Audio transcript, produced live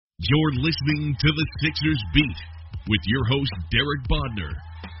You're listening to the Sixers Beat with your host, Derek Bodner,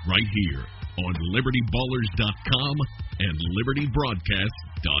 right here on LibertyBallers.com and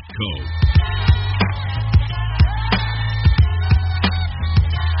LibertyBroadcast.co.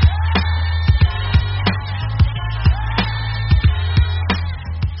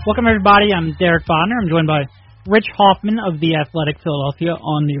 Welcome, everybody. I'm Derek Bodner. I'm joined by Rich Hoffman of The Athletic Philadelphia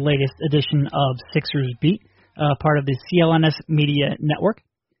on the latest edition of Sixers Beat, part of the CLNS Media Network.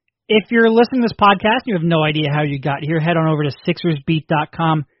 If you're listening to this podcast and you have no idea how you got here, head on over to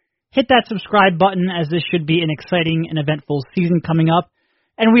SixersBeat.com. Hit that subscribe button, as this should be an exciting and eventful season coming up.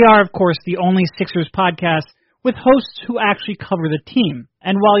 And we are, of course, the only Sixers podcast with hosts who actually cover the team.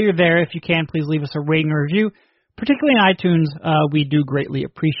 And while you're there, if you can, please leave us a rating or review, particularly on iTunes. We do greatly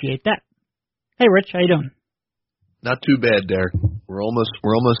appreciate that. Hey, Rich, how you doing? Not too bad, Derek. We're almost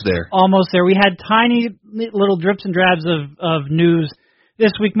there. Almost there. We had tiny little drips and drabs of news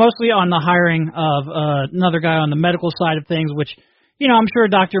this week, mostly on the hiring of another guy on the medical side of things, which, you know, I'm sure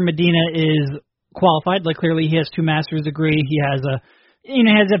Dr. Medina is qualified. Like, clearly he has 2 master's degree. He has a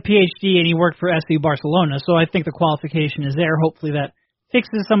PhD, and he worked for SC Barcelona. So I think the qualification is there. Hopefully that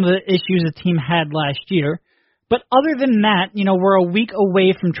fixes some of the issues the team had last year. But other than that, you know, we're a week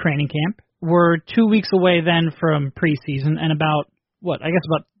away from training camp. We're 2 weeks away then from preseason, and about a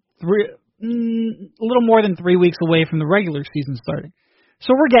little more than 3 weeks away from the regular season starting.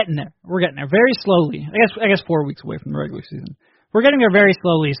 So we're getting there. Very slowly. I guess 4 weeks away from the regular season. We're getting there very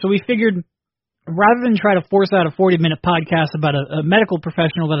slowly. So we figured, rather than try to force out a 40-minute podcast about a medical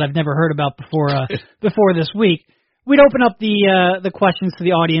professional that I've never heard about before this week, we'd open up the questions to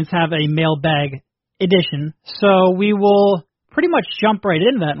the audience, have a mailbag edition. So we will pretty much jump right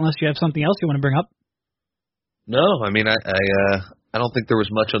into that, unless you have something else you want to bring up. No, I mean, I don't think there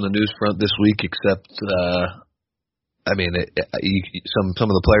was much on the news front this week, except some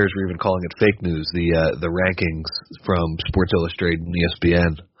of the players were even calling it fake news. The rankings from Sports Illustrated and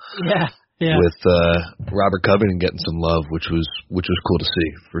ESPN. Yeah. With Robert Covington getting some love, which was cool to see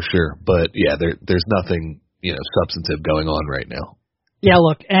for sure. But yeah, there's nothing substantive going on right now. Yeah,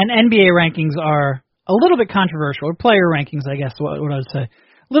 look, and NBA rankings are a little bit controversial, or player rankings, I guess, what I would say. A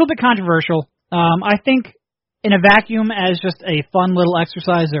little bit controversial. I think in a vacuum, as just a fun little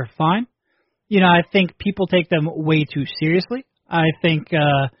exercise, they're fine. I think people take them way too seriously. I think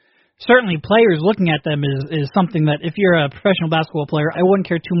certainly players looking at them is something that, if you're a professional basketball player, I wouldn't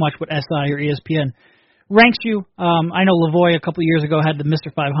care too much what SI or ESPN ranks you. I know Lavoie a couple of years ago had the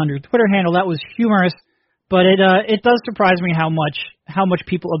Mr. 500 Twitter handle. That was humorous. But it does surprise me how much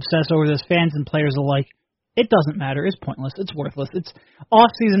people obsess over this, fans and players alike. It doesn't matter. It's pointless. It's worthless. It's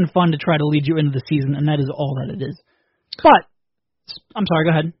off-season fun to try to lead you into the season, and that is all that it is. But I'm sorry.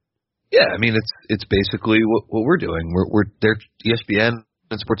 Go ahead. Yeah, I mean it's basically what we're doing. They're ESPN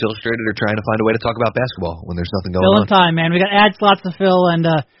and Sports Illustrated are trying to find a way to talk about basketball when there's nothing going on. Fill in time, man. We got ad slots to fill, and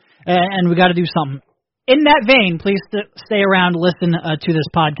we got to do something. In that vein, please stay around, listen to this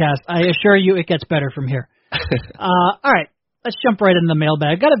podcast. I assure you, it gets better from here. All right, let's jump right into the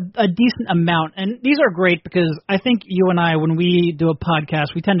mailbag. Got a decent amount, and these are great because I think you and I, when we do a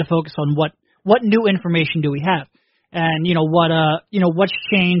podcast, we tend to focus on what new information do we have, and what's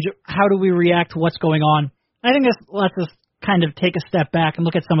changed, how do we react to what's going on. I think this lets us kind of take a step back and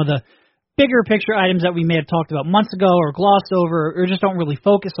look at some of the bigger picture items that we may have talked about months ago or glossed over or just don't really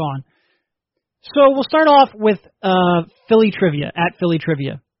focus on. So we'll start off with Philly Trivia, at Philly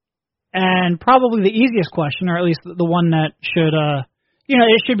Trivia. And probably the easiest question, or at least the one that should,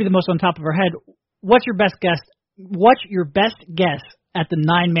 it should be the most on top of our head. What's your best guess at the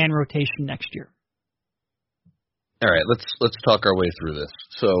 9-man rotation next year? All right, let's talk our way through this.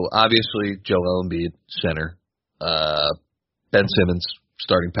 So obviously, Joel Embiid, center. Ben Simmons,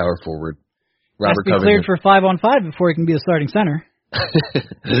 starting power forward. Robert Covington. Cleared for 5-on-5 before he can be a starting center.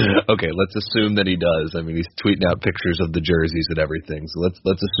 Okay, let's assume that he does. I mean, he's tweeting out pictures of the jerseys and everything. So let's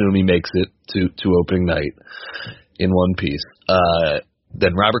assume he makes it to opening night in one piece.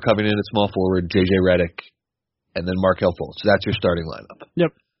 Then Robert Covington at small forward, JJ Redick, and then Markelle Fultz. So that's your starting lineup.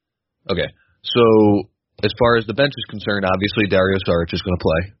 Yep. Okay. So as far as the bench is concerned, obviously Dario Saric is going to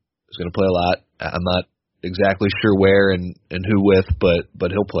play. He's going to play a lot. I'm not exactly sure where and who with,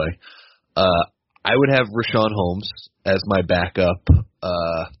 but he'll play. I would have Richaun Holmes as my backup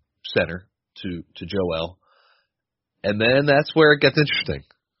center to Joel. And then that's where it gets interesting,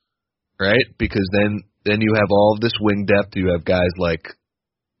 right? Because then you have all of this wing depth. You have guys like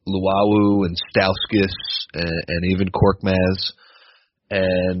Luwawu and Stauskas and even Korkmaz.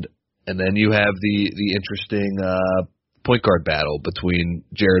 And then you have the interesting point guard battle between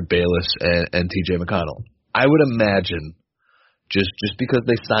Jared Bayless and TJ McConnell. I would imagine just because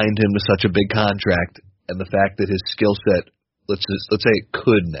they signed him to such a big contract, and the fact that his skill set, let's say it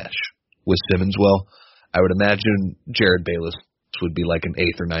could mesh with Simmons well, I would imagine Jared Bayless would be like an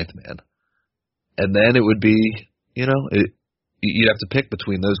 8th or 9th man. And then it would be, you'd have to pick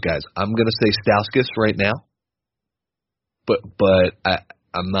between those guys. I'm going to say Stauskas right now, but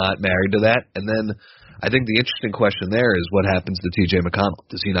I'm not married to that. And then I think the interesting question there is what happens to T.J. McConnell.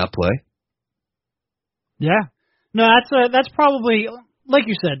 Does he not play? Yeah. No, that's probably, like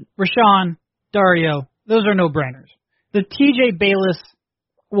you said, Rashawn, Dario, those are no-brainers. The T.J. Bayless,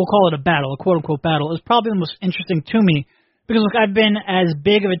 we'll call it a battle, a quote-unquote battle, is probably the most interesting to me because, look, I've been as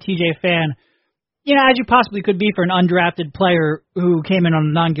big of a T.J. fan, as you possibly could be for an undrafted player who came in on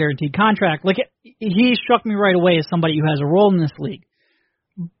a non-guaranteed contract. Like, he struck me right away as somebody who has a role in this league.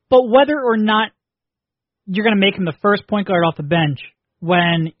 But whether or not you're going to make him the first point guard off the bench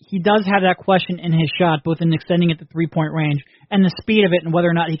when he does have that question in his shot, both in extending it to three-point range and the speed of it and whether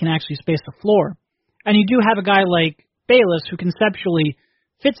or not he can actually space the floor. And you do have a guy like Bayless who conceptually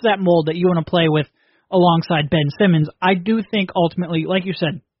fits that mold that you want to play with alongside Ben Simmons. I do think ultimately, like you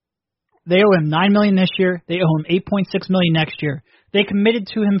said, they owe him $9 million this year. They owe him $8.6 million next year. They committed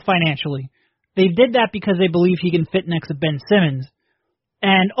to him financially. They did that because they believe he can fit next to Ben Simmons.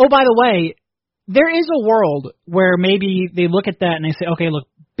 And, oh, by the way, there is a world where maybe they look at that and they say, okay, look,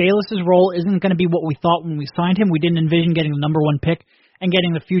 Bayless's role isn't going to be what we thought when we signed him. We didn't envision getting the number 1 pick and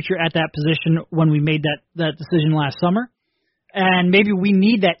getting the future at that position when we made that decision last summer. And maybe we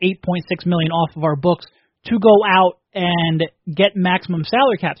need that $8.6 million off of our books to go out and get maximum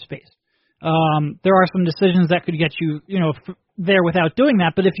salary cap space. There are some decisions that could get you, there without doing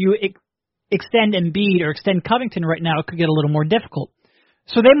that. But if you extend Embiid or extend Covington right now, it could get a little more difficult.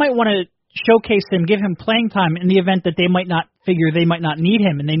 So they might want to showcase him, give him playing time in the event that they might not figure they might not need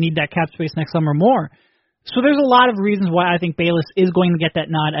him and they need that cap space next summer more. So there's a lot of reasons why I think Bayless is going to get that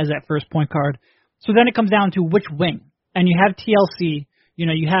nod as that first point guard. So then it comes down to which wing. And you have TLC,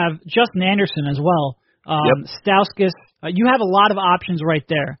 you have Justin Anderson as well, Stauskas. You have a lot of options right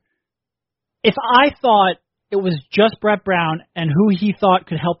there. If I thought it was just Brett Brown and who he thought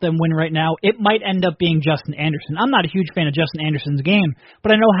could help them win right now, it might end up being Justin Anderson. I'm not a huge fan of Justin Anderson's game,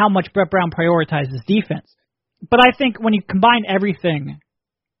 but I know how much Brett Brown prioritizes defense. But I think when you combine everything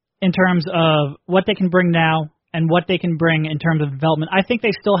in terms of what they can bring now and what they can bring in terms of development, I think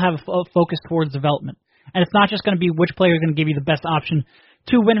they still have a focus towards development. And it's not just going to be which player is going to give you the best option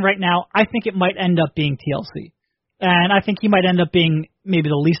to win right now. I think it might end up being TLC. And I think he might end up being maybe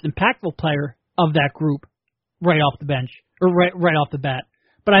the least impactful player of that group right off the bench, or right off the bat.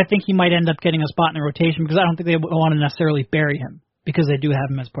 But I think he might end up getting a spot in the rotation because I don't think they want to necessarily bury him because they do have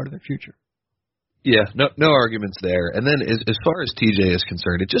him as part of their future. Yeah, no arguments there. And then as far as TJ is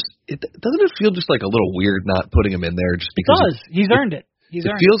concerned, it doesn't it feel just like a little weird not putting him in there just because it does. He's earned it. It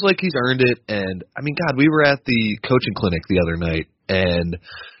feels like he's earned it. And I mean, God, we were at the coaching clinic the other night, and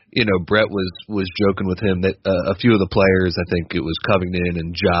Brett was joking with him that a few of the players, I think it was Covington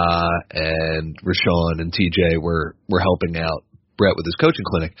and Ja and Rashawn and TJ were helping out Brett with his coaching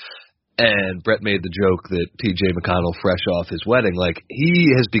clinic. And Brett made the joke that T.J. McConnell, fresh off his wedding,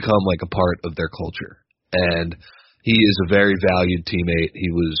 he has become like a part of their culture. And he is a very valued teammate.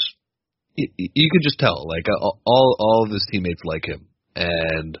 You could just tell, all of his teammates like him.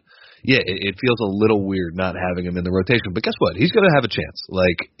 And yeah, it feels a little weird not having him in the rotation. But guess what? He's going to have a chance.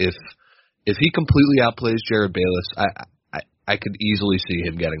 If he completely outplays Jared Bayless, I could easily see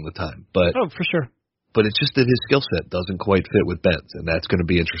him getting the time. But oh, for sure. But it's just that his skill set doesn't quite fit with Ben's, and that's going to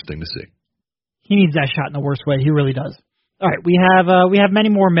be interesting to see. He needs that shot in the worst way. He really does. All right, we have many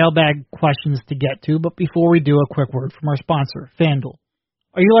more mailbag questions to get to, but before we do, a quick word from our sponsor, FanDuel.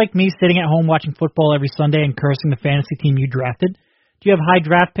 Are you like me, sitting at home watching football every Sunday and cursing the fantasy team you drafted? Do you have high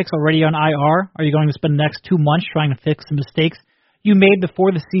draft picks already on IR? Are you going to spend the next 2 months trying to fix the mistakes you made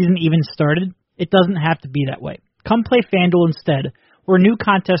before the season even started? It doesn't have to be that way. Come play FanDuel instead, where new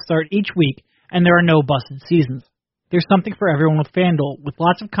contests start each week, and there are no busted seasons. There's something for everyone with FanDuel, with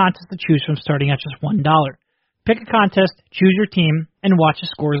lots of contests to choose from starting at just $1. Pick a contest, choose your team, and watch the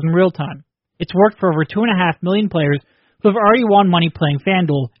scores in real time. It's worked for over 2.5 million players who have already won money playing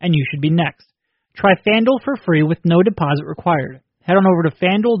FanDuel, and you should be next. Try FanDuel for free with no deposit required. Head on over to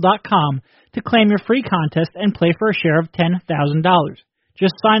FanDuel.com to claim your free contest and play for a share of $10,000.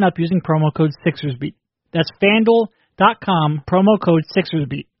 Just sign up using promo code SixersBeat. That's FanDuel.com, promo code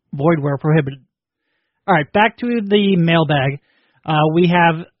SixersBeat. Void where prohibited. All right, back to the mailbag. We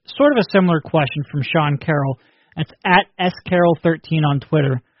have sort of a similar question from Sean Carroll. That's at SCarroll13 on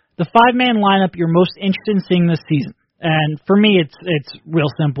Twitter. The 5-man lineup you're most interested in seeing this season. And for me, it's real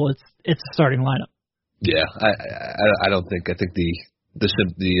simple. It's a starting lineup. Yeah, I don't think. I think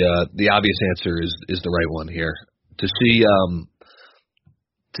the obvious answer is the right one here. To see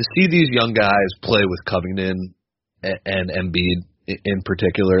these young guys play with Covington and Embiid in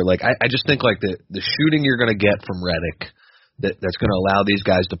particular, like I just think like the shooting you're going to get from Redick that's going to allow these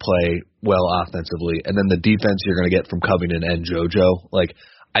guys to play well offensively, and then the defense you're going to get from Covington and JoJo, like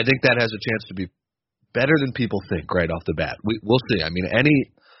I think that has a chance to be better than people think right off the bat. We'll see. I mean,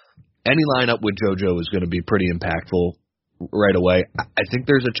 any lineup with JoJo is going to be pretty impactful right away. I think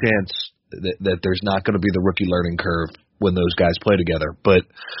there's a chance that there's not going to be the rookie learning curve when those guys play together. But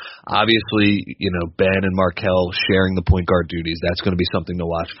obviously, Ben and Markelle sharing the point guard duties, that's going to be something to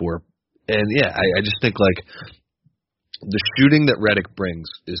watch for. And yeah, I just think like the shooting that Redick brings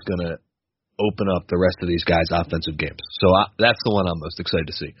is going to open up the rest of these guys' offensive games. So that's the one I'm most excited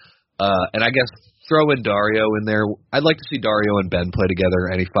to see. And I guess throw in Dario in there. I'd like to see Dario and Ben play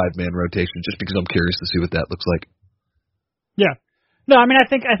together, any 5-man rotation, just because I'm curious to see what that looks like. Yeah. No, I mean, I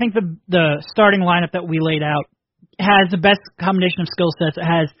think the starting lineup that we laid out has the best combination of skill sets. It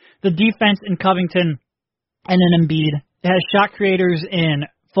has the defense in Covington and in Embiid. It has shot creators in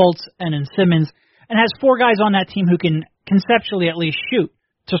Fultz and in Simmons, and has 4 guys on that team who can conceptually at least shoot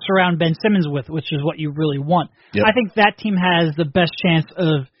to surround Ben Simmons with, which is what you really want. Yep. I think that team has the best chance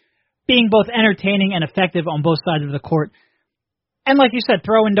of being both entertaining and effective on both sides of the court. And like you said,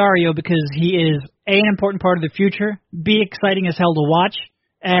 throw in Dario because he is A, an important part of the future, B, exciting as hell to watch,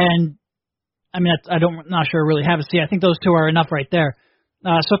 and I mean, I'm not sure I really have a C. I think those two are enough right there.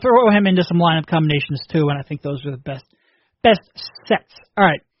 So throw him into some lineup combinations too, and I think those are the best sets. All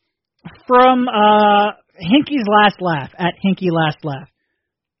right. From Hinky's Last Laugh, at Hinky Last Laugh.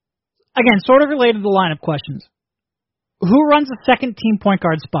 Again, sort of related to the lineup questions. Who runs the second team point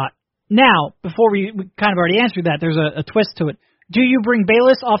guard spot? Now, before we kind of already answered that, there's a twist to it. Do you bring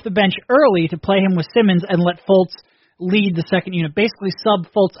Bayless off the bench early to play him with Simmons and let Fultz lead the second unit? Basically sub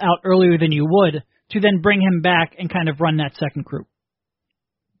Fultz out earlier than you would to then bring him back and kind of run that second group.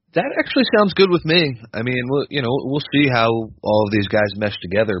 That actually sounds good with me. I mean, we'll see how all of these guys mesh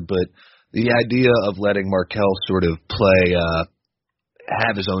together, but the idea of letting Markelle sort of play,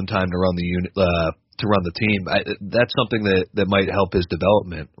 have his own time to run the unit, to run the team, that's something that might help his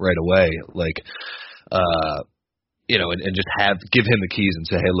development right away. Like, and just give him the keys and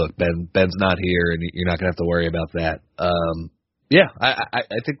say, hey, look, Ben's not here, and you're not gonna have to worry about that. Yeah,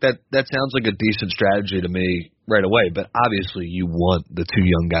 I think that sounds like a decent strategy to me right away, but obviously you want the two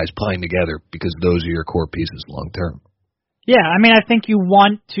young guys playing together because those are your core pieces long term. Yeah, I mean, I think you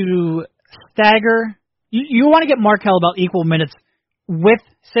want to stagger. You want to get Markelle about equal minutes with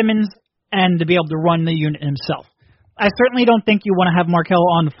Simmons and to be able to run the unit himself. I certainly don't think you want to have Markelle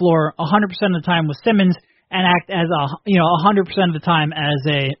on the floor 100% of the time with Simmons and act as 100% of the time as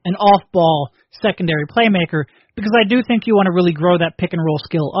an off-ball secondary playmaker, because I do think you want to really grow that pick-and-roll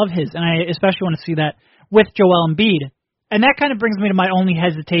skill of his, and I especially want to see that with Joel Embiid. And that kind of brings me to my only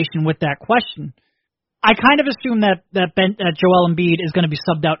hesitation with that question. I kind of assume that Joel Embiid is going to be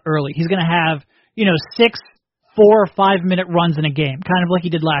subbed out early. He's going to have 6 4 or 5 minute runs in a game, kind of like he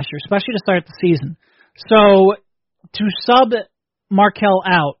did last year, especially to start the season. So to sub Markelle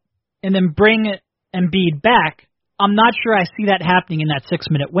out and then bring Embiid back, I'm not sure I see that happening in that 6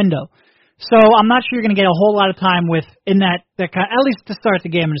 minute window. So I'm not sure you're going to get a whole lot of time in that kind, at least to start the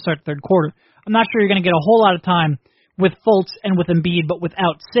game and to start the third quarter. I'm not sure you're going to get a whole lot of time with Fultz and with Embiid, but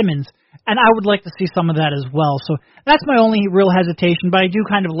without Simmons. And I would like to see some of that as well. So that's my only real hesitation, but I do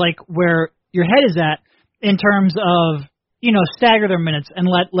kind of like where your head is at in terms of, stagger their minutes and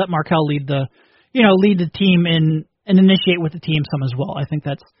let Markelle lead the team and initiate with the team some as well. I think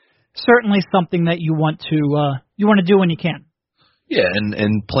that's certainly something that you want to do when you can. Yeah,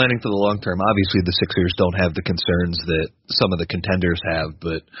 and planning for the long term, obviously the Sixers don't have the concerns that some of the contenders have,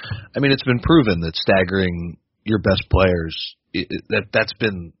 but I mean it's been proven that staggering your best players, that's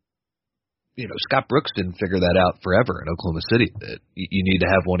been, Scott Brooks didn't figure that out forever in Oklahoma City. That you need to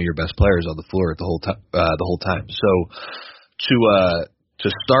have one of your best players on the floor the whole time. So to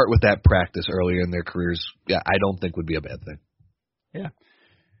start with that practice earlier in their careers, yeah, I don't think would be a bad thing. Yeah.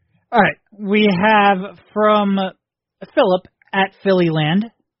 All right, we have from Philip at Phillyland,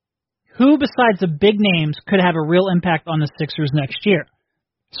 who besides the big names could have a real impact on the Sixers next year?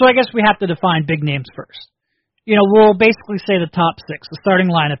 So I guess we have to define big names first. We'll basically say the top 6, the starting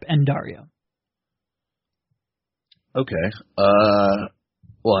lineup, and Dario. Okay.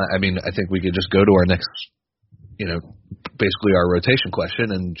 Well, I mean, I think we could just go to our next, basically our rotation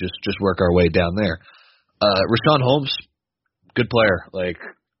question and just work our way down there. Richaun Holmes, good player. Like,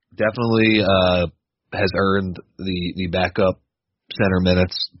 definitely has earned the backup center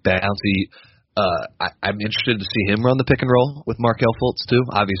minutes. Bouncy. I'm interested to see him run the pick and roll with Markelle Fultz too.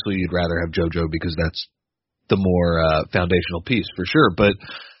 Obviously, you'd rather have JoJo because that's the more foundational piece for sure. But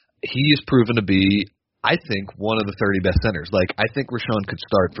he is proven to be, I think, one of the 30 best centers. Like, I think Rashawn could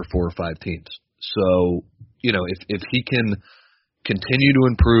start for 4 or 5 teams. So, if he can continue to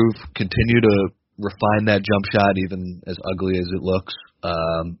improve, continue to refine that jump shot, even as ugly as it looks,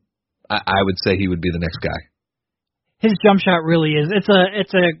 I would say he would be the next guy. His jump shot really is.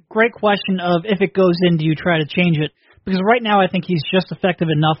 It's a great question of if it goes in, do you try to change it? Because right now I think he's just effective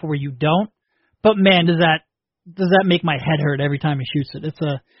enough where you don't. But man, does that make my head hurt every time he shoots it? It's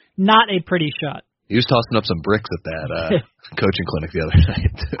not a pretty shot. He was tossing up some bricks at that coaching clinic the other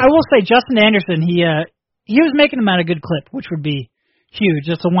night. I will say Justin Anderson, he was making him at a good clip, which would be huge.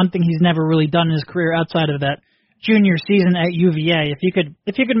 That's the one thing he's never really done in his career outside of that junior season at UVA. If you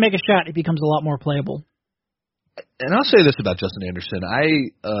could make a shot, it becomes a lot more playable. And I'll say this about Justin Anderson.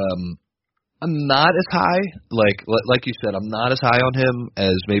 I'm not as high, like you said, I'm not as high on him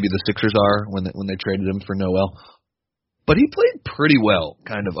as maybe the Sixers are when they traded him for Noel. But he played pretty well,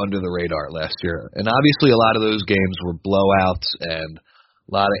 kind of under the radar last year. And obviously a lot of those games were blowouts and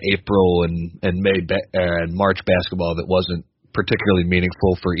a lot of April and May and March basketball that wasn't particularly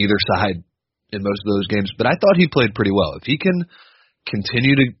meaningful for either side in most of those games. But I thought he played pretty well. If he can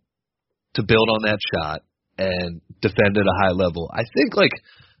continue to build on that shot and defend at a high level, I think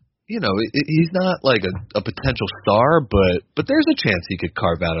he's not like a potential star, but there's a chance he could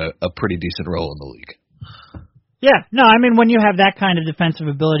carve out a pretty decent role in the league. Yeah, no, I mean when you have that kind of defensive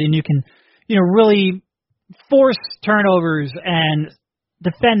ability and you can, really force turnovers and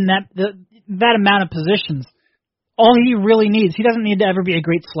defend that amount of positions, all he really needs, he doesn't need to ever be a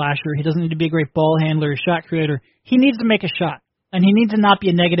great slasher, he doesn't need to be a great ball handler, shot creator. He needs to make a shot, and he needs to not be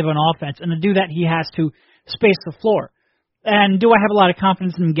a negative on offense. And to do that, he has to space the floor. And do I have a lot of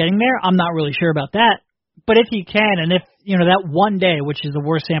confidence in him getting there? I'm not really sure about that. But if he can, and if, that one day, which is the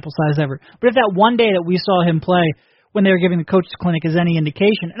worst sample size ever, but if that one day that we saw him play when they were giving the coach's clinic is any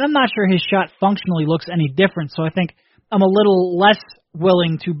indication, and I'm not sure his shot functionally looks any different, so I think I'm a little less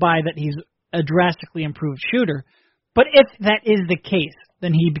willing to buy that he's a drastically improved shooter. But if that is the case,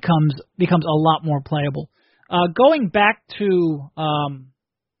 then he becomes a lot more playable. Going back to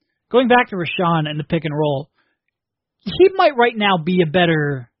Rashawn and the pick and roll, he might right now be a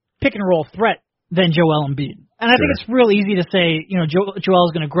better pick and roll threat than Joel Embiid. And I think it's real easy to say, Joel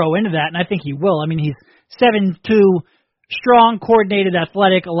is going to grow into that, and I think he will. I mean, he's 7'2", strong, coordinated,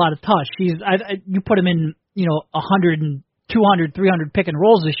 athletic, a lot of touch. You put him in, 100 and 200, 300 pick and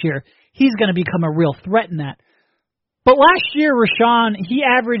rolls this year, he's going to become a real threat in that. But last year, Rashawn, he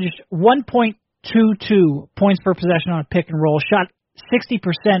averaged 1.22 points per possession on a pick and roll, shot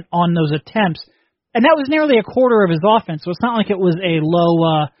 60% on those attempts, and that was nearly a quarter of his offense. So it's not like it was a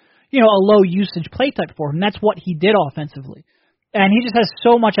low usage play type for him. That's what he did offensively, and he just has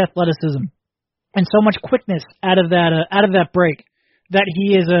so much athleticism and so much quickness out of that break that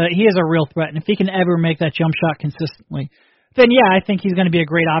he is a real threat. And if he can ever make that jump shot consistently, then yeah, I think he's going to be a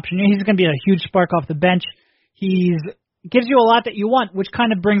great option. He's going to be a huge spark off the bench. He gives you a lot that you want, which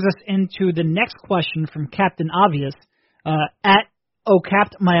kind of brings us into the next question from Captain Obvious at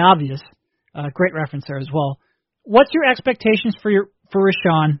Capt My Obvious. Great reference there as well. What's your expectations for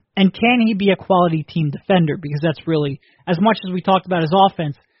Rashawn, and can he be a quality team defender? Because that's really, as much as we talked about his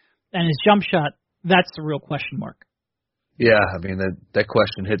offense and his jump shot, that's the real question mark. Yeah, I mean, that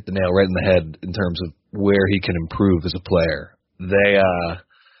question hit the nail right in the head in terms of where he can improve as a player.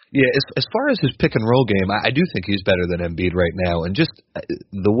 As far as his pick and roll game, I do think he's better than Embiid right now. And just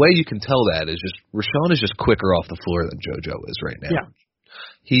the way you can tell that is just Rashawn is just quicker off the floor than JoJo is right now. Yeah.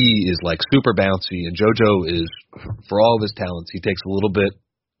 He is like super bouncy, and JoJo is, for all of his talents, he takes a little bit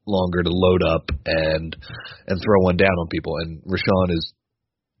longer to load up and throw one down on people. And Rashawn is,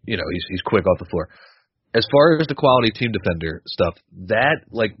 he's quick off the floor. As far as the quality team defender stuff, that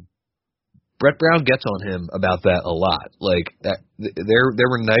Brett Brown gets on him about that a lot. There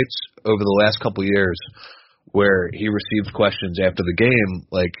were nights over the last couple of years where he received questions after the game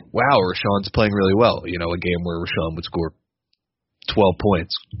like, wow, Rashawn's playing really well. A game where Rashawn would score 12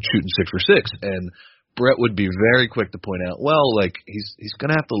 points, shooting 6 for 6, and Brett would be very quick to point out, he's going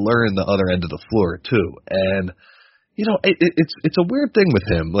to have to learn the other end of the floor too. And it's a weird thing with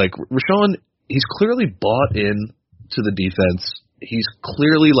him. Rashawn, he's clearly bought in to the defense. He's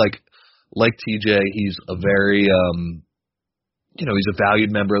clearly like TJ, he's a very he's a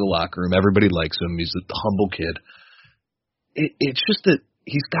valued member of the locker room. Everybody likes him. He's a humble kid. It's just that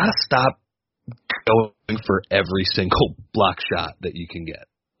he's got to stop going for every single block shot that you can get.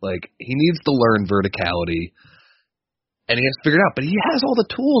 He needs to learn verticality and he has to figure it out. But he has all the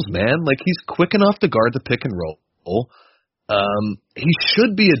tools, man. Like, he's quick enough to guard the pick and roll. He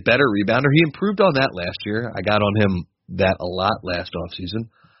should be a better rebounder. He improved on that last year. I got on him that a lot last offseason.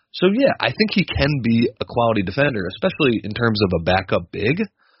 So, yeah, I think he can be a quality defender, especially in terms of a backup big.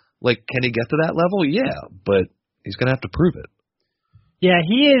 Like, can he get to that level? Yeah, but he's going to have to prove it. Yeah,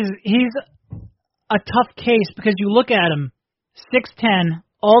 he's a tough case because you look at him, 6'10",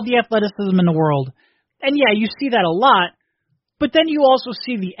 all the athleticism in the world, and yeah, you see that a lot, but then you also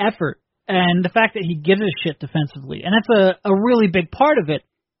see the effort and the fact that he gives a shit defensively, and that's a really big part of it.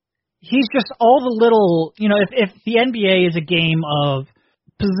 He's just all the little, if the NBA is a game of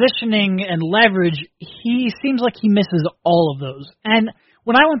positioning and leverage, he seems like he misses all of those. And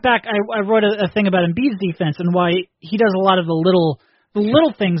when I went back, I wrote a thing about Embiid's defense and why he does a lot of the little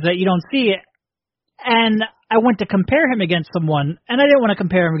things that you don't see. And I went to compare him against someone, and I didn't want to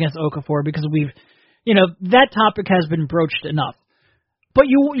compare him against Okafor because that topic has been broached enough. But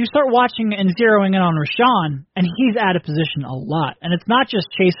you start watching and zeroing in on Rashawn, and he's out of position a lot. And it's not just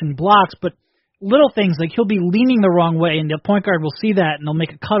chasing blocks, but little things like he'll be leaning the wrong way, and the point guard will see that, and they'll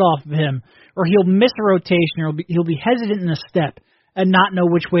make a cut off of him, or he'll miss a rotation, or he'll be hesitant in a step and not know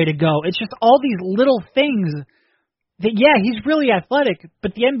which way to go. It's just all these little things that, yeah, he's really athletic,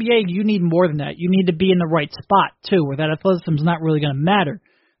 but the NBA, you need more than that. You need to be in the right spot, too, where that athleticism is not really going to matter.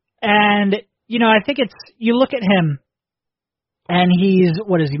 And, I think you look at him, and he's,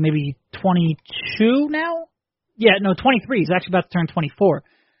 what is he, maybe 22 now? Yeah, no, 23. He's actually about to turn 24.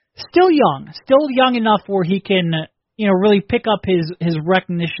 Still young enough where he can, really pick up his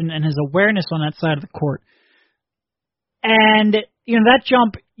recognition and his awareness on that side of the court. And, that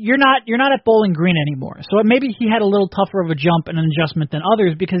jump, you're not at Bowling Green anymore. So maybe he had a little tougher of a jump and an adjustment than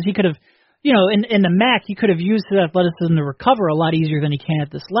others because he could have, in the MAC, he could have used his athleticism to recover a lot easier than he can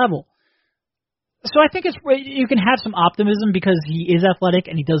at this level. So I think you can have some optimism because he is athletic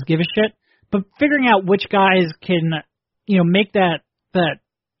and he does give a shit, but figuring out which guys can, make that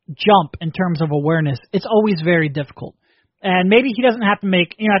jump in terms of awareness, it's always very difficult. And maybe he doesn't have to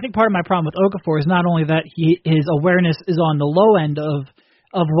make, I think part of my problem with Okafor is not only that his awareness is on the low end of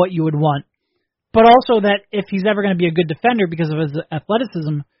what you would want, but also that if he's ever going to be a good defender because of his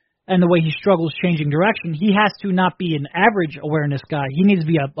athleticism and the way he struggles changing direction, he has to not be an average awareness guy. He needs to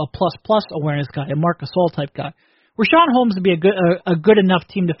be a plus awareness guy, a Marc Gasol type guy. Rashawn Holmes to be a good enough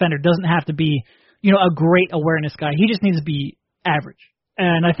team defender doesn't have to be, a great awareness guy. He just needs to be average.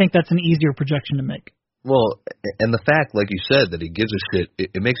 And I think that's an easier projection to make. Well, and the fact, like you said, that he gives a shit,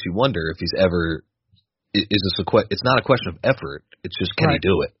 it makes you wonder if he's ever it's not a question of effort. It's just can he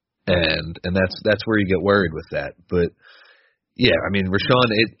do it, and that's where you get worried with that. But yeah, I mean, Rashawn,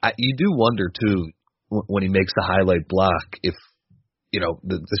 you do wonder too when he makes the highlight block if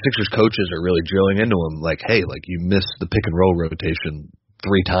the Sixers coaches are really drilling into him like, hey, like you missed the pick and roll rotation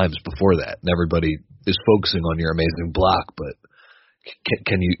 3 times before that, and everybody is focusing on your amazing block, but.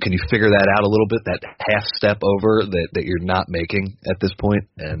 Can you figure that out a little bit? That half step over that you're not making at this point,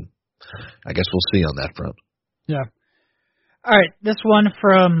 and I guess we'll see on that front. Yeah. All right, this one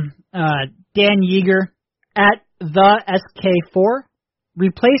from Dan Yeager at the SK4.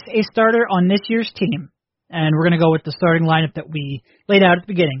 Replace a starter on this year's team, and we're going to go with the starting lineup that we laid out at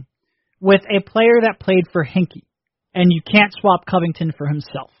the beginning, with a player that played for Hinkie, and you can't swap Covington for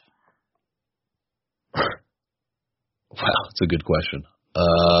himself. Wow, that's a good question.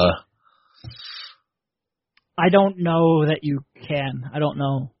 I don't know that you can. I don't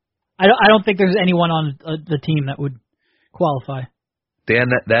know. I don't think there's anyone on the team that would qualify. Dan,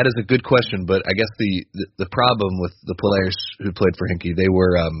 that is a good question, but I guess the problem with the players who played for Hinkie, they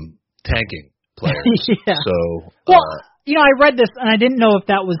were tanking players. Yeah. So, well, I read this and I didn't know if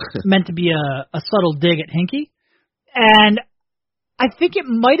that was meant to be a subtle dig at Hinkie, and I think it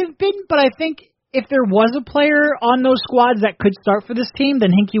might have been, but I think. If there was a player on those squads that could start for this team, then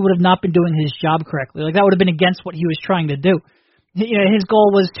Hinkie would have not been doing his job correctly. Like that would have been against what he was trying to do. His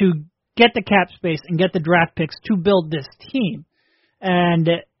goal was to get the cap space and get the draft picks to build this team. And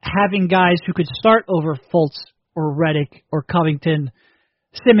having guys who could start over Fultz or Redick or Covington,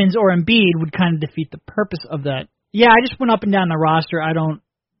 Simmons or Embiid would kind of defeat the purpose of that. Yeah, I just went up and down the roster. I don't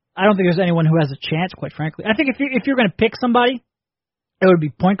think there's anyone who has a chance, quite frankly. I think if you're going to pick somebody, it would be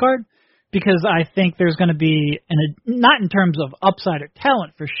point guard. Because I think there's going to be, not in terms of upside or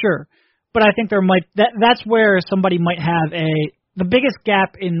talent for sure, but I think that's where somebody might have the biggest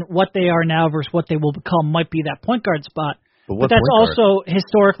gap in what they are now versus what they will become might be that point guard spot. But that's also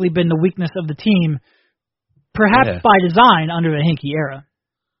historically been the weakness of the team, perhaps by design under the Hinkie era.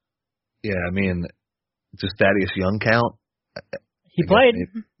 Yeah, I mean, just Thaddeus Young count? He played.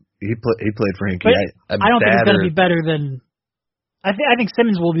 He played for Hinkie. But I don't think it's going to be better than. I think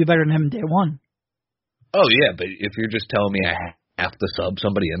Simmons will be better than him day one. Oh yeah, but if you're just telling me I have to sub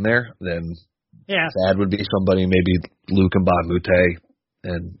somebody in there, then Thad would be somebody, maybe Luke and Bob Mute,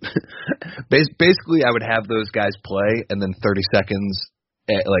 and basically I would have those guys play, and then 30 seconds,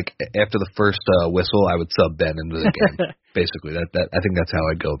 like after the first whistle, I would sub Ben into the game. Basically, that I think that's how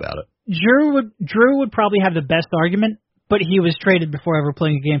I'd go about it. Drew would probably have the best argument, but he was traded before ever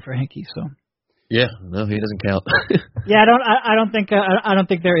playing a game for Hinkie, so. Yeah, no, he doesn't count. Yeah, I don't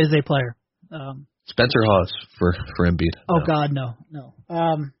think there is a player. Spencer Hawes for Embiid. Oh no. God, no.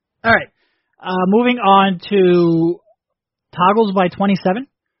 All right, moving on to toggles by 27.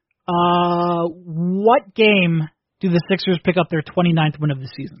 What game do the Sixers pick up their 29th win of the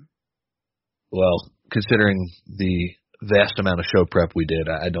season? Well, considering the vast amount of show prep we did,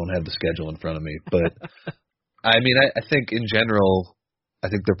 I don't have the schedule in front of me, but I mean, I think in general, I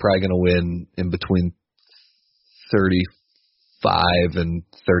think they're probably going to win in between 35 and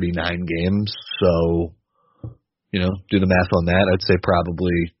 39 games. So, do the math on that. I'd say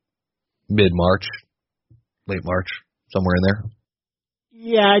probably mid-March, late March, somewhere in there.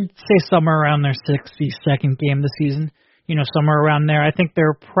 Yeah, I'd say somewhere around their 62nd game of the season. Somewhere around there. I think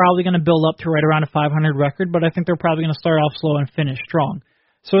they're probably going to build up to right around a 500 record, but I think they're probably going to start off slow and finish strong.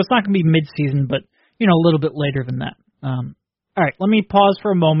 So it's not going to be mid-season, but, a little bit later than that. All right, let me pause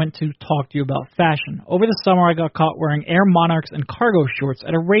for a moment to talk to you about fashion. Over the summer, I got caught wearing Air Monarchs and cargo shorts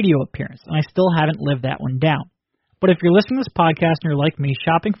at a radio appearance, and I still haven't lived that one down. But if you're listening to this podcast and you're like me,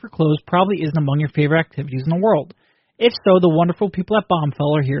 shopping for clothes probably isn't among your favorite activities in the world. If so, the wonderful people at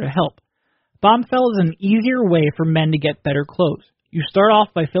Bombfell are here to help. Bombfell is an easier way for men to get better clothes. You start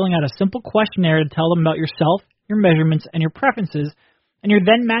off by filling out a simple questionnaire to tell them about yourself, your measurements, and your preferences, and you're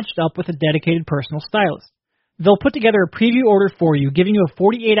then matched up with a dedicated personal stylist. They'll put together a preview order for you, giving you a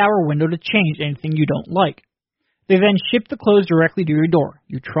 48-hour window to change anything you don't like. They then ship the clothes directly to your door.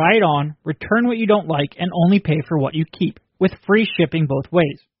 You try it on, return what you don't like, and only pay for what you keep, with free shipping both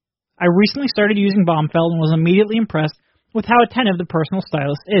ways. I recently started using Bombfell and was immediately impressed with how attentive the personal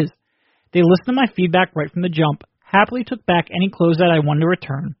stylist is. They listened to my feedback right from the jump, happily took back any clothes that I wanted to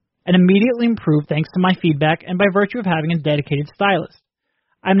return, and immediately improved thanks to my feedback and by virtue of having a dedicated stylist.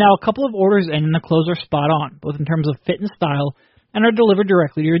 I'm now a couple of orders in and the clothes are spot on, both in terms of fit and style, and are delivered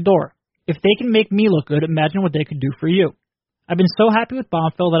directly to your door. If they can make me look good, imagine what they could do for you. I've been so happy with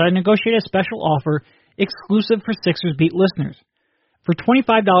Bombfell that I negotiated a special offer exclusive for Sixers Beat listeners. For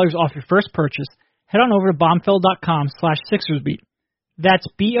 $25 off your first purchase, head on over to bombfell.com/SixersBeat. That's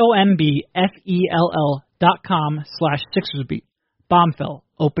BOMBFELL.com/SixersBeat. Bombfell,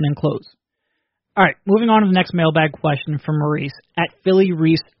 open and close. All right, moving on to the next mailbag question from Maurice at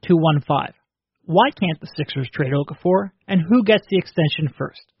PhillyReese215. Why can't the Sixers trade Okafor, and who gets the extension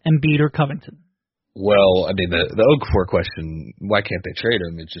first, Embiid or Covington? Well, I mean, the Okafor question, why can't they trade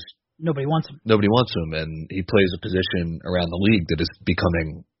him? It's just nobody wants him. Nobody wants him, and he plays a position around the league that is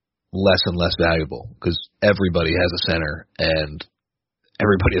becoming less and less valuable because everybody has a center, and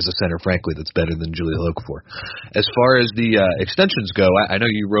everybody has a center, frankly, that's better than Jahlil Okafor. As far as the extensions go, I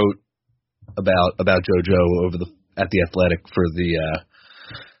know you wrote about JoJo at the Athletic for the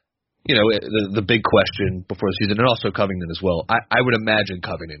the big question before the season, and also Covington as well. I would imagine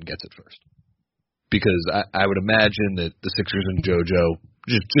Covington gets it first because I would imagine that the Sixers and JoJo,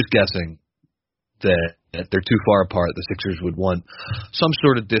 just guessing, that they're too far apart. The Sixers would want some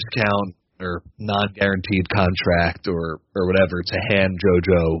sort of discount or non-guaranteed contract or whatever to hand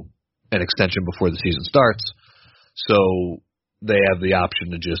JoJo an extension before the season starts, so they have the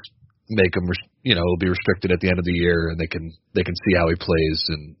option to just make him, it'll be restricted at the end of the year, and they can see how he plays.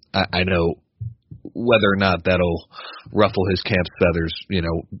 And I know whether or not that'll ruffle his camp's feathers, you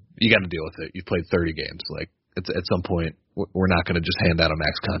got to deal with it. You've played 30 games. Like at some point, we're not going to just hand out a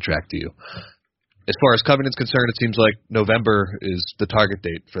max contract to you. As far as Covington's concerned, it seems like November is the target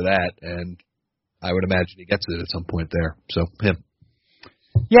date for that, and I would imagine he gets it at some point there. So him.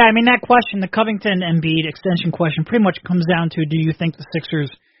 Yeah, I mean, that question, the Covington-Embiid extension question, pretty much comes down to, do you think the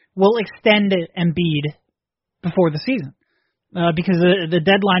Sixers will extend Embiid before the season? Because the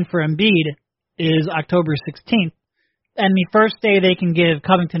deadline for Embiid is October 16th, and the first day they can give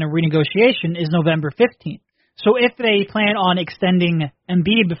Covington a renegotiation is November 15th. So if they plan on extending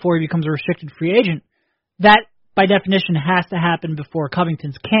Embiid before he becomes a restricted free agent, that, by definition, has to happen before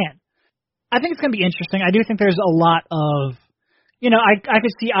Covington's can. I think it's going to be interesting. I do think there's a lot of, I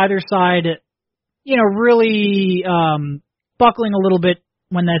could see either side, really buckling a little bit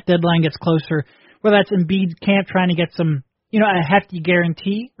when that deadline gets closer, whether that's Embiid's camp trying to get some, a hefty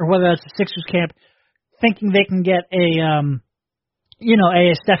guarantee, or whether that's the Sixers camp thinking they can get a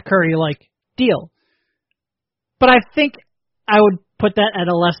a Steph Curry-like deal. But I think I would put that at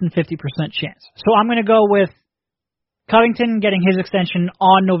a less than 50% chance. So I'm going to go with Covington getting his extension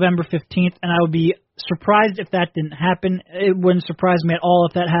on November 15th, and I would be surprised if that didn't happen. It wouldn't surprise me at all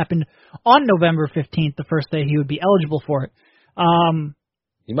if that happened on November 15th, the first day he would be eligible for it.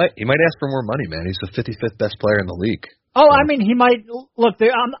 He might ask for more money, man. He's the 55th best player in the league. Oh, so. I mean, he might. Look,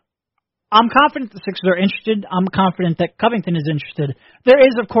 I'm confident the Sixers are interested. I'm confident that Covington is interested. There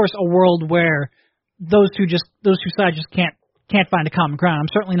is, of course, a world where those two sides just can't find a common ground.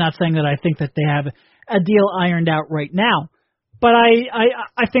 I'm certainly not saying that I think that they have a deal ironed out right now, but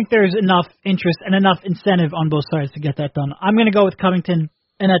I think there's enough interest and enough incentive on both sides to get that done. I'm going to go with Covington,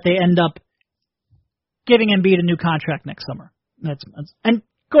 and that they end up giving Embiid a new contract next summer. And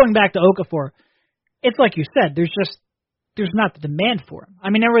going back to Okafor, it's like you said, there's not the demand for him. I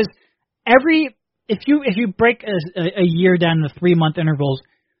mean, there was if you break a year down into 3-month intervals,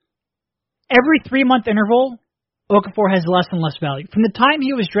 every 3-month interval, Okafor has less and less value. From the time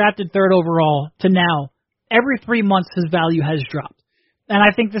he was drafted 3rd overall to now, every 3 months his value has dropped. And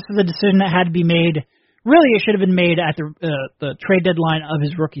I think this is a decision that had to be made. Really, it should have been made at the trade deadline of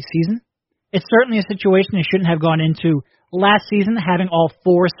his rookie season. It's certainly a situation they shouldn't have gone into last season, having all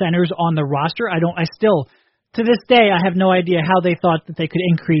 4 centers on the roster. I still, to this day, I have no idea how they thought that they could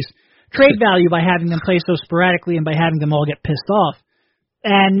increase trade value by having them play so sporadically and by having them all get pissed off.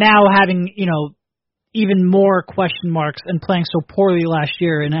 And now having, even more question marks and playing so poorly last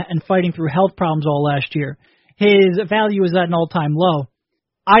year and fighting through health problems all last year, his value is at an all-time low.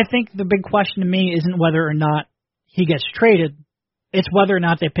 I think the big question to me isn't whether or not he gets traded. It's whether or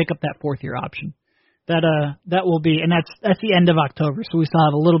not they pick up that 4th-year option. That will be, and that's the end of October, so we still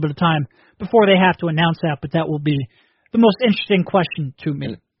have a little bit of time before they have to announce that, but that will be the most interesting question to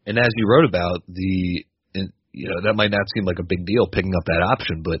me. And as you wrote about, that might not seem like a big deal picking up that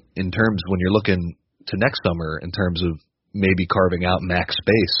option, but in terms when you're looking to next summer in terms of maybe carving out max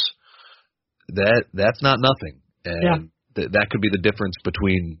space, that's not nothing. And that could be the difference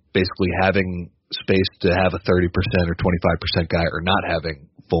between basically having space to have a 30% or 25% guy or not having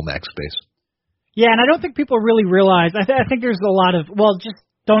full max space. Yeah, and I don't think people really realize. I think there's a lot of, just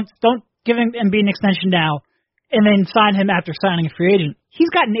don't give him Embiid an extension now and then sign him after signing a free agent. He's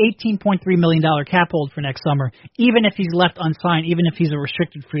got an $18.3 million cap hold for next summer, even if he's left unsigned, even if he's a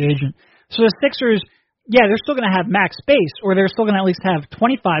restricted free agent. So the Sixers, they're still going to have max space, or they're still going to at least have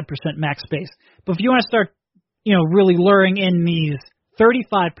 25% max space. But if you want to start, really luring in these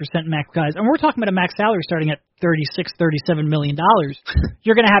 35% max guys, and we're talking about a max salary starting at $37 million,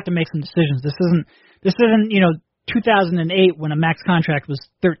 you're going to have to make some decisions. This isn't 2008 when a max contract was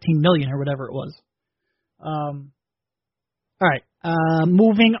 $13 million or whatever it was. All right,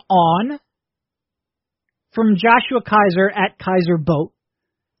 moving on from Joshua Kaiser at Kaiser Boat.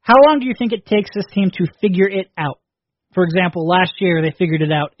 How long do you think it takes this team to figure it out? For example, last year they figured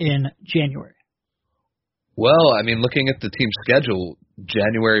it out in January. Well, I mean, looking at the team's schedule,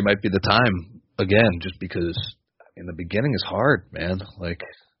 January might be the time again, just because in the beginning is hard, man. Like,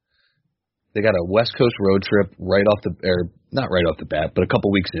 they got a West Coast road trip not right off the bat, but a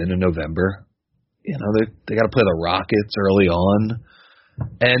couple weeks in November. They got to play the Rockets early on,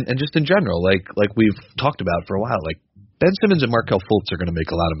 and just in general, like we've talked about for a while, like Ben Simmons and Markelle Fultz are going to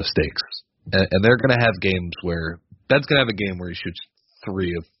make a lot of mistakes, and they're going to have games where Ben's going to have a game where he shoots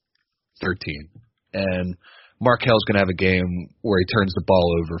 3 of 13. And Markel's going to have a game where he turns the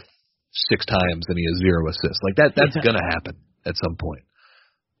ball over 6 times and he has 0 assists. Like that's going to happen at some point.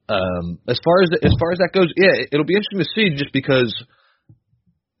 As far as that goes, it'll be interesting to see just because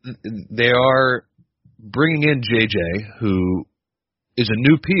they are bringing in JJ, who is a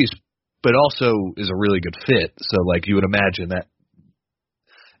new piece, but also is a really good fit. So like you would imagine that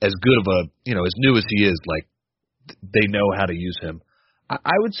as good of as new as he is, like they know how to use him.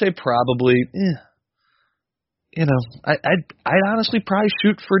 I would say probably. I'd honestly probably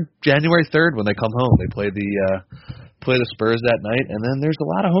shoot for January 3rd when they come home. They play the Spurs that night, and then there's a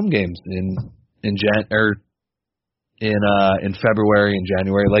lot of home games in February and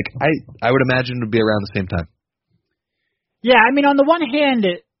January. Like I would imagine it would be around the same time. Yeah, I mean, on the one hand,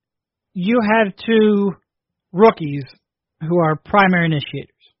 you have 2 rookies who are primary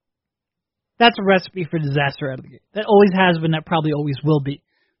initiators. That's a recipe for disaster out of the gate. That always has been. That probably always will be.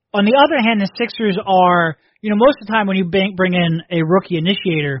 On the other hand, the Sixers are, most of the time when you bring in a rookie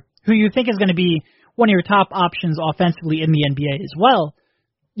initiator who you think is going to be one of your top options offensively in the NBA as well,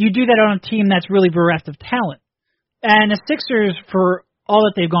 you do that on a team that's really bereft of talent. And the Sixers, for all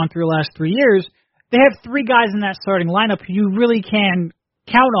that they've gone through the last 3 years, they have 3 guys in that starting lineup who you really can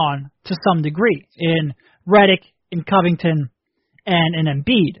count on to some degree in Redick, in Covington, and an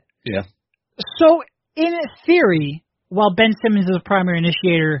Embiid. Yeah. So, in theory, while Ben Simmons is a primary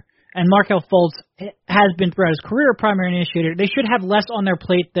initiator and Markelle Fultz has been throughout his career a primary initiator, they should have less on their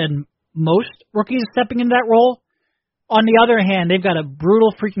plate than most rookies stepping into that role. On the other hand, they've got a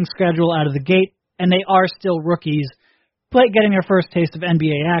brutal freaking schedule out of the gate, and they are still rookies, getting their first taste of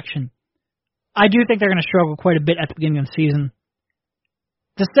NBA action. I do think they're going to struggle quite a bit at the beginning of the season.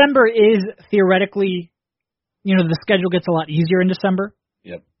 December is theoretically, the schedule gets a lot easier in December.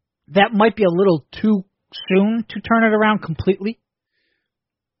 Yep. That might be a little too soon to turn it around completely.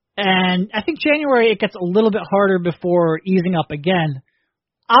 And I think January it gets a little bit harder before easing up again.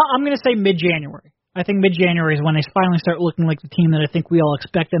 I'm going to say mid-January. I think mid-January is when they finally start looking like the team that I think we all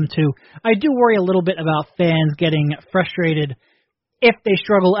expect them to. I do worry a little bit about fans getting frustrated if they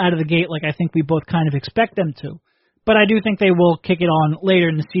struggle out of the gate like I think we both kind of expect them to. But I do think they will kick it on later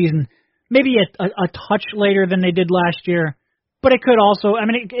in the season, maybe a touch later than they did last year. But it could also,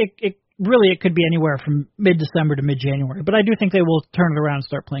 it could be anywhere from mid-December to mid-January. But I do think they will turn it around and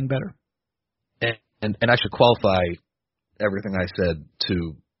start playing better. And I should qualify everything I said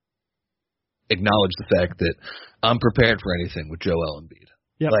to acknowledge the fact that I'm prepared for anything with Joel Embiid.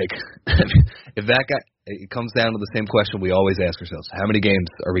 Yep. If that guy, it comes down to the same question we always ask ourselves: how many games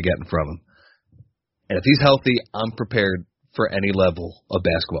are we getting from him? And if he's healthy, I'm prepared for any level of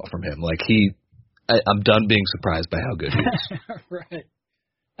basketball from him. I'm done being surprised by how good he is. Right.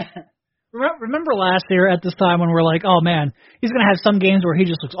 Remember last year at this time when we're like, oh man, he's going to have some games where he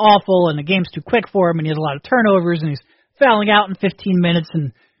just looks awful and the game's too quick for him and he has a lot of turnovers and he's fouling out in 15 minutes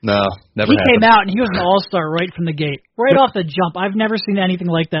and no, never he happened. Came out and he was an all-star right from the gate, right off the jump. I've never seen anything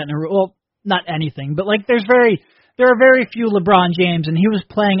like that not anything, but there are very few LeBron James and he was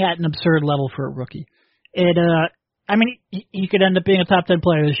playing at an absurd level for a rookie. He could end up being a top 10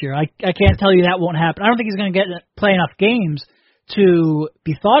 player this year. I can't tell you that won't happen. I don't think he's going to play enough games to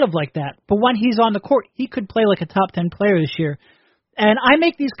be thought of like that. But when he's on the court, he could play like a top 10 player this year. And I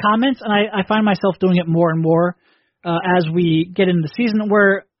make these comments, and I find myself doing it more and more as we get into the season,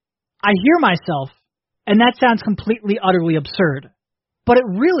 where I hear myself, and that sounds completely, utterly absurd. But it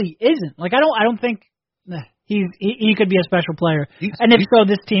really isn't. I don't think he could be a special player. And if so,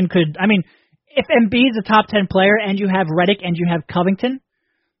 this team could. If Embiid's a top 10 player and you have Redick and you have Covington,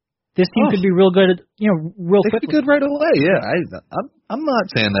 this team could be real good, real quick. They could be good right away, yeah. I'm not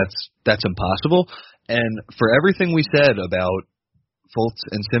saying that's impossible. And for everything we said about Fultz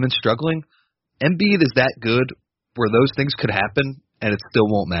and Simmons struggling, Embiid is that good where those things could happen and it still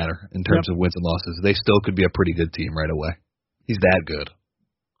won't matter in terms of wins and losses. They still could be a pretty good team right away. He's that good.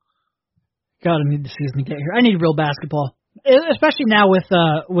 God, I need the season to get here. I need real basketball. Especially now with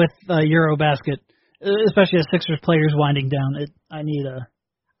Eurobasket, especially as Sixers players winding down, I need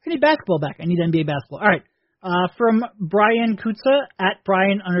basketball back. I need NBA basketball. All right, from Brian Kutza at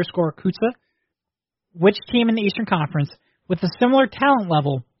Brian_Kutza, which team in the Eastern Conference with a similar talent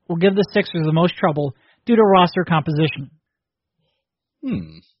level will give the Sixers the most trouble due to roster composition?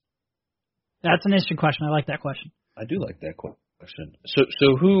 That's an interesting question. I like that question. I do like that question.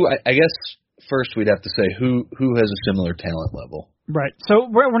 So who? I guess. First, we'd have to say who has a similar talent level. Right. So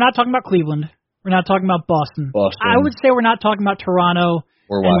we're not talking about Cleveland. We're not talking about Boston. I would say we're not talking about Toronto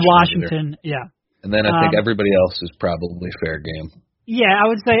or Washington. Yeah. And then I think everybody else is probably fair game. Yeah, I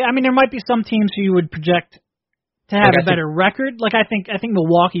would say. There might be some teams who you would project to have a better record. I think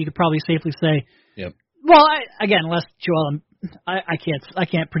Milwaukee, you could probably safely say. Yep. Well, unless Joel, I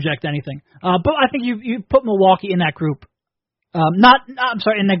can't project anything. But I think you put Milwaukee in that group. In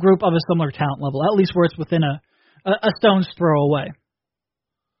the group of a similar talent level, at least where it's within a stone's throw away.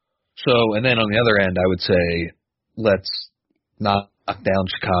 So, and then on the other end, I would say, let's knock down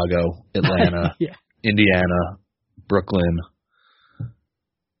Chicago, Atlanta, Indiana, Brooklyn,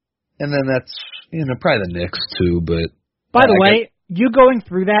 and then that's, probably the Knicks too, but... By the way, you going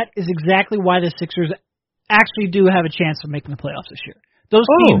through that is exactly why the Sixers actually do have a chance of making the playoffs this year. Those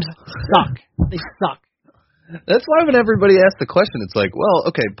teams suck. They suck. That's why when everybody asks the question, it's like, well,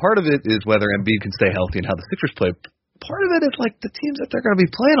 okay, part of it is whether Embiid can stay healthy and how the Sixers play. Part of it is the teams that they're going to be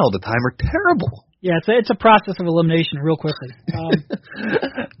playing all the time are terrible. Yeah, it's a process of elimination real quickly.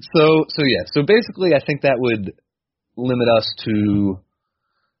 So basically I think that would limit us to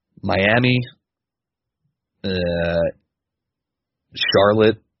Miami,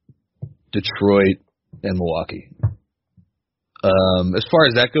 Charlotte, Detroit, and Milwaukee. As far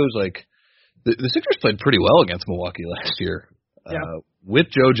as that goes, the Sixers played pretty well against Milwaukee last year, with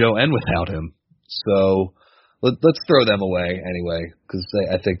JoJo and without him. So let's throw them away anyway, because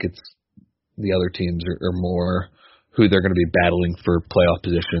I think it's the other teams are more who they're going to be battling for playoff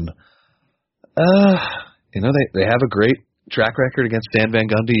position. They have a great track record against Stan Van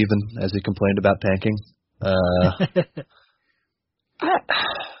Gundy, even as he complained about tanking.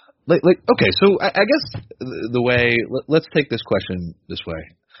 Okay, so I guess the way let's take this question this way.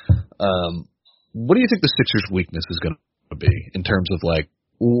 What do you think the Sixers' weakness is going to be in terms of like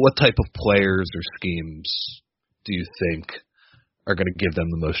what type of players or schemes do you think are going to give them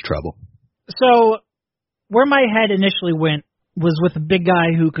the most trouble? So where my head initially went was with a big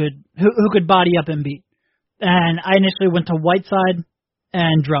guy who could body up Embiid. And I initially went to Whiteside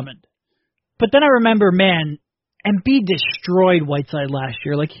and Drummond. But then I remember, man, Embiid destroyed Whiteside last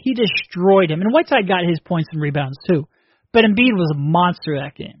year. Like, he destroyed him. And Whiteside got his points and rebounds, too. But Embiid was a monster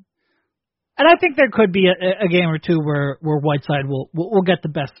that game. And I think there could be a game or two where Whiteside will get the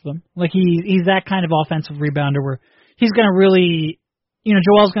best of him. Like, he's that kind of offensive rebounder where he's going to really,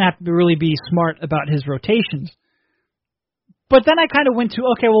 Joel's going to have to really be smart about his rotations. But then I kind of went to,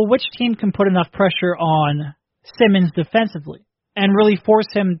 okay, well, which team can put enough pressure on Simmons defensively and really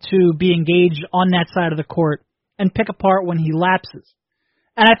force him to be engaged on that side of the court and pick apart when he lapses?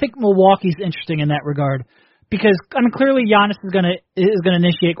 And I think Milwaukee's interesting in that regard because, clearly Giannis is going to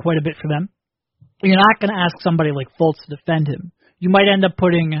initiate quite a bit for them. You're not going to ask somebody like Fultz to defend him. You might end up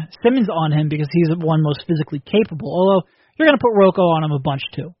putting Simmons on him because he's the one most physically capable, although you're going to put Rocco on him a bunch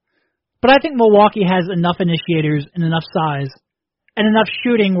too. But I think Milwaukee has enough initiators and enough size and enough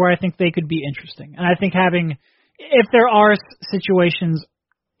shooting where I think they could be interesting. And I think if there are situations,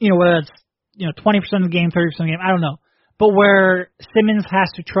 whether it's 20% of the game, 30% of the game, I don't know, but where Simmons has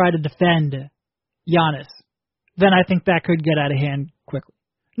to try to defend Giannis, then I think that could get out of hand quickly.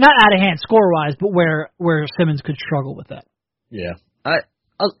 Not out of hand score-wise, but where Simmons could struggle with that. Yeah,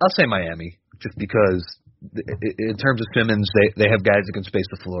 I'll say Miami just because in terms of Simmons, they have guys that can space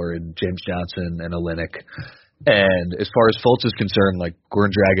the floor in James Johnson and Olynyk. And as far as Fultz is concerned, like Goran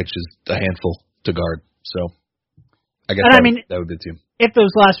Dragic is a handful to guard. So I guess that would be the team. If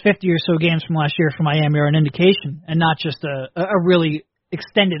those last 50 or so games from last year for Miami are an indication and not just a really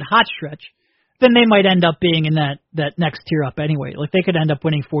extended hot stretch, then they might end up being in that next tier up anyway. Like they could end up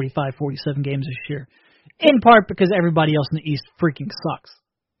winning 45, 47 games this year, in part because everybody else in the East freaking sucks.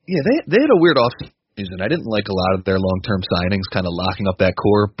 Yeah, they had a weird offseason. I didn't like a lot of their long-term signings kind of locking up that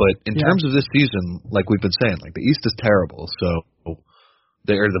core, but in terms of this season, like we've been saying, like the East is terrible, so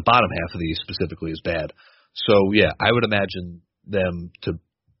the bottom half of the East specifically is bad. So yeah, I would imagine them to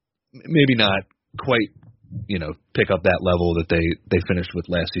maybe not quite, pick up that level that they finished with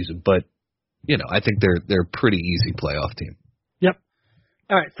last season, but I think they're a pretty easy playoff team. Yep.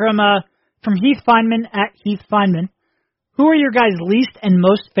 All right, from Heath Feynman at Heath Feynman. Who are your guys' least and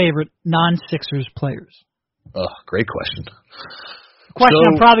most favorite non-Sixers players? Oh, great question.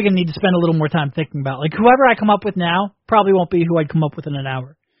 I'm probably going to need to spend a little more time thinking about. Like, whoever I come up with now probably won't be who I'd come up with in an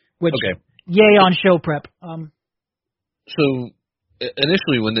hour. Which, yay on show prep. So,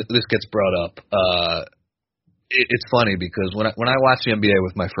 initially when this gets brought up, it's funny because when I watch the NBA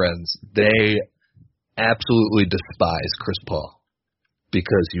with my friends, they absolutely despise Chris Paul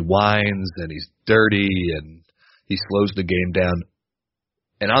because he whines and he's dirty and he slows the game down.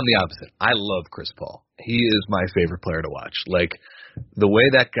 And I'm the opposite. I love Chris Paul. He is my favorite player to watch. Like, the way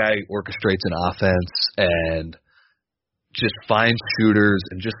that guy orchestrates an offense and just finds shooters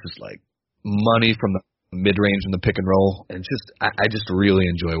and just is like money from the mid-range and the pick and roll. And just, I just really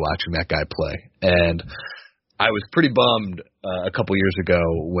enjoy watching that guy play. And I was pretty bummed a couple years ago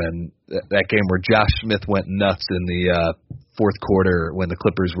when that game where Josh Smith went nuts in the fourth quarter when the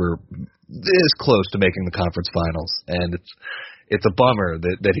Clippers were this close to making the conference finals, and it's a bummer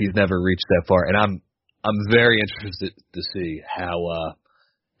that he's never reached that far. And I'm very interested to see how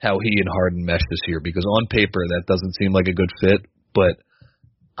he and Harden mesh this year because on paper that doesn't seem like a good fit, but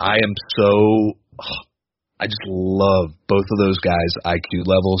I just love both of those guys' IQ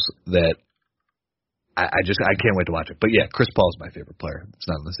levels that I can't wait to watch it. But yeah, Chris Paul's my favorite player. It's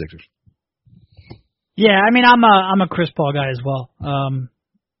not in the Sixers. Yeah, I mean I'm a Chris Paul guy as well.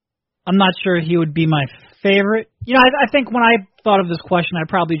 I'm not sure he would be my favorite. I think when I thought of this question, I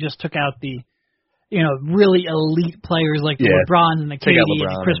probably just took out the, really elite players like the LeBrons and the KD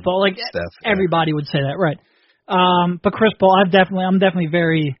and Chris Paul. Like Steph, everybody would say that, right? But Chris Paul, I'm definitely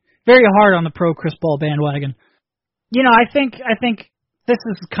very, very hard on the pro Chris Paul bandwagon. I think this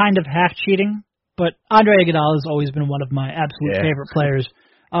is kind of half cheating, but Andre Iguodala has always been one of my absolute favorite players.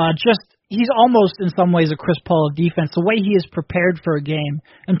 He's almost in some ways a Chris Paul of defense. The way he is prepared for a game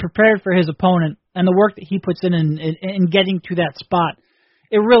and prepared for his opponent and the work that he puts in getting to that spot,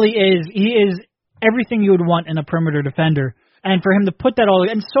 it really is. He is everything you would want in a perimeter defender. And for him to put that all,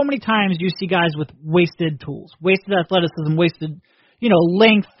 and so many times you see guys with wasted tools, wasted athleticism, wasted,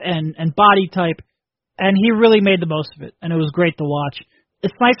 length and body type. And he really made the most of it, and it was great to watch.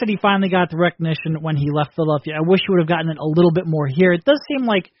 It's nice that he finally got the recognition when he left Philadelphia. I wish he would have gotten it a little bit more here. It does seem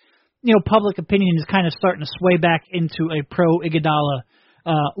like, public opinion is kind of starting to sway back into a pro-Iguodala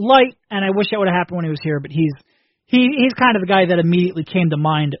light, and I wish that would have happened when he was here, but he's kind of the guy that immediately came to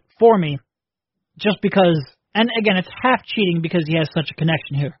mind for me, just because, and again, it's half cheating because he has such a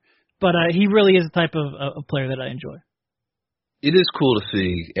connection here, but he really is the type of player that I enjoy. It is cool to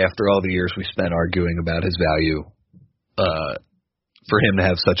see, after all the years we spent arguing about his value, for him to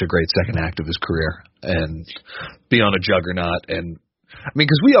have such a great second act of his career and be on a juggernaut. And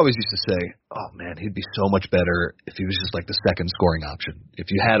because we always used to say, oh man, he'd be so much better if he was just like the second scoring option. If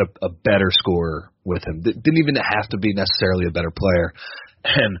you had a better scorer with him, didn't even have to be necessarily a better player.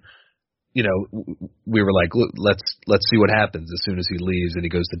 And we were like, let's see what happens as soon as he leaves and he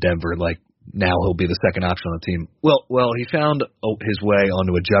goes to Denver. Like, now he'll be the second option on the team. Well, he found his way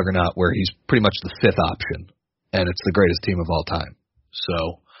onto a juggernaut where he's pretty much the fifth option, and it's the greatest team of all time.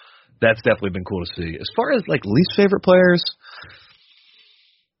 So that's definitely been cool to see. As far as like least favorite players,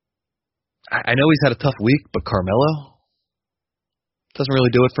 I know he's had a tough week, but Carmelo doesn't really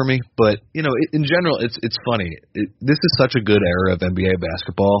do it for me. But in general, it's funny. This is such a good era of NBA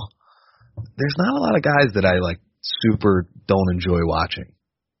basketball. There's not a lot of guys that I like super don't enjoy watching,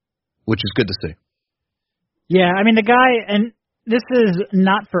 which is good to see. Yeah, the guy, and this is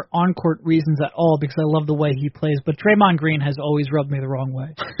not for on-court reasons at all because I love the way he plays, but Draymond Green has always rubbed me the wrong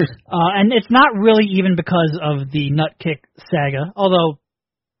way. And it's not really even because of the nut kick saga, although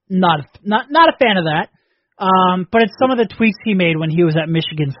not a fan of that. But it's some of the tweets he made when he was at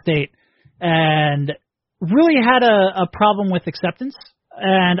Michigan State and really had a problem with acceptance.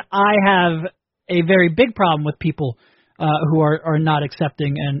 And I have a very big problem with people who are not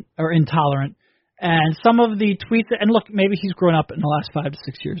accepting and are intolerant. And some of the tweets, and look, maybe he's grown up in the last 5 to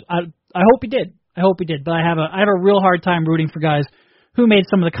 6 years. I hope he did. But I have a real hard time rooting for guys who made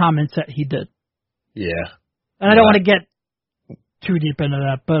some of the comments that he did. Yeah. And I don't want to get too deep into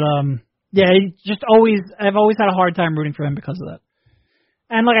that, but I've always had a hard time rooting for him because of that.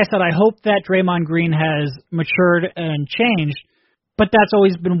 And like I said, I hope that Draymond Green has matured and changed. But that's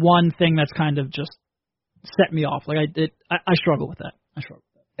always been one thing that's kind of just set me off. Like I struggle with that.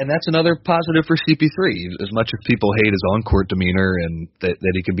 And that's another positive for CP3. As much as people hate his on-court demeanor and that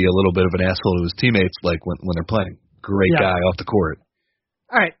he can be a little bit of an asshole to his teammates, like when they're playing. Great guy off the court.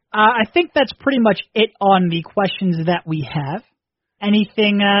 All right. I think that's pretty much it on the questions that we have.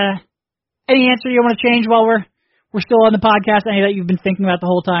 Anything? Any answer you want to change while we're still on the podcast? Any that you've been thinking about the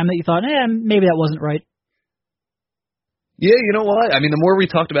whole time that you thought, maybe that wasn't right? Yeah, you know what? The more we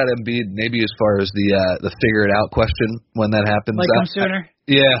talked about Embiid, maybe as far as the figure it out question when that happens. Like come sooner?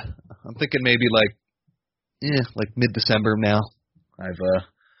 I'm thinking maybe like mid-December now. I've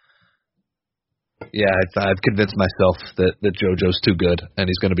convinced myself that JoJo's too good and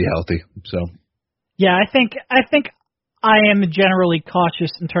he's going to be healthy. So. Yeah, I think I am generally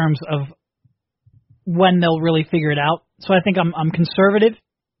cautious in terms of when they'll really figure it out. So I think I'm conservative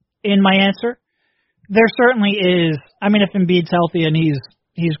in my answer. There certainly is. If Embiid's healthy and he's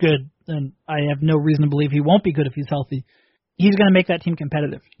good, then I have no reason to believe he won't be good if he's healthy. He's going to make that team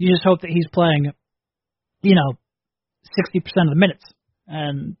competitive. You just hope that he's playing, 60% of the minutes,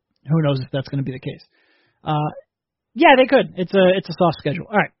 and who knows if that's going to be the case. They could. It's a soft schedule.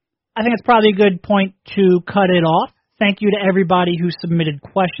 All right. I think it's probably a good point to cut it off. Thank you to everybody who submitted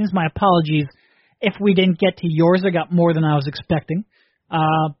questions. My apologies if we didn't get to yours. I got more than I was expecting.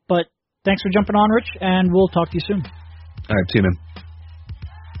 But thanks for jumping on, Rich, and we'll talk to you soon. All right, see you, man.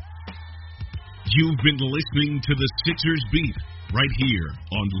 You've been listening to the Sixers Beat right here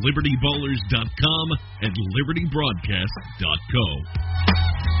on LibertyBallers.com and LibertyBroadcast.co.